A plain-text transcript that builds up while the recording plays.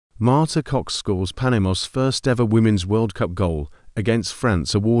Marta Cox scores Panama's first ever Women's World Cup goal against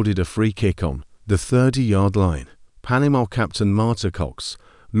France, awarded a free kick on the 30-yard line. Panama captain Marta Cox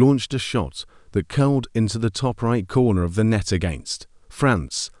launched a shot that curled into the top right corner of the net against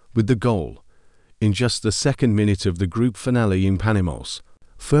France, with the goal in just the second minute of the group finale in Panama's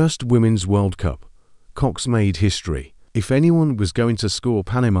first Women's World Cup. Cox made history. If anyone was going to score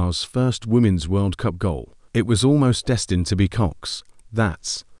Panama's first Women's World Cup goal, it was almost destined to be Cox.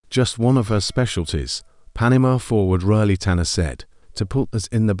 That's just one of her specialties, Panama forward Reaksmey said. To put us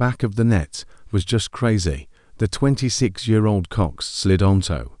in the back of the net was just crazy. The 26-year-old Cox slid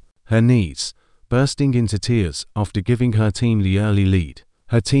onto her knees, bursting into tears after giving her team the early lead.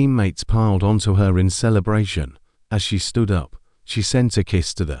 Her teammates piled onto her in celebration. As she stood up, she sent a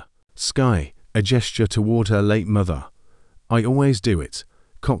kiss to the sky, a gesture toward her late mother. "I always do it,"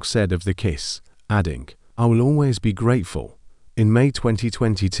 Cox said of the kiss, adding, "I will always be grateful." In May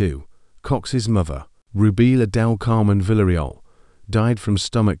 2022, Cox's mother, Rubila del Carmen Villarreal, died from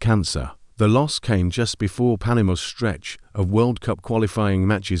stomach cancer. The loss came just before Panama's stretch of World Cup qualifying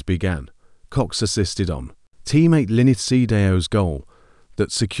matches began. Cox assisted on teammate Linith Cedeo's goal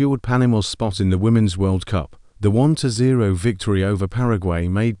that secured Panama's spot in the Women's World Cup. The 1-0 victory over Paraguay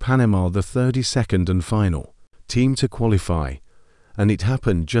made Panama the 32nd and final team to qualify, and it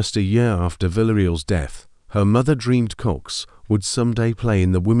happened just a year after Villarreal's death. Her mother dreamed Cox would someday play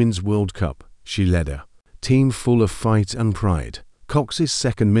in the Women's World Cup. She led a team full of fight and pride. Cox's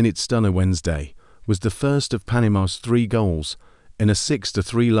second-minute stunner Wednesday was the first of Panama's 3 goals in a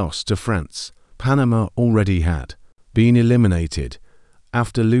 6-3 loss to France. Panama already had been eliminated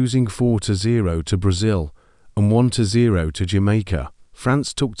after losing 4-0 to Brazil and 1-0 to Jamaica.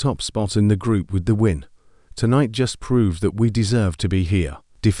 France took top spot in the group with the win. "Tonight just proved that we deserve to be here,"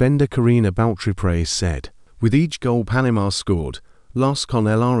 defender Karina Baltripre said. With each goal Panama scored, Los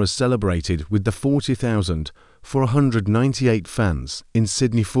Conelaras celebrated with the 40,498 fans in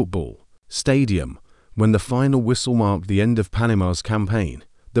Sydney Football Stadium. When the final whistle marked the end of Panama's campaign,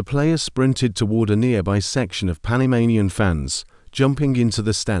 the players sprinted toward a nearby section of Panamanian fans, jumping into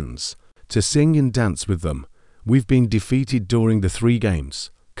the stands to sing and dance with them. "We've been defeated during the 3 games,"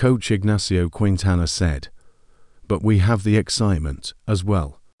 coach Ignacio Quintana said. "But we have the excitement, as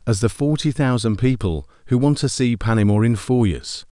well as the 40,000 people who want to see Panama in 4 years."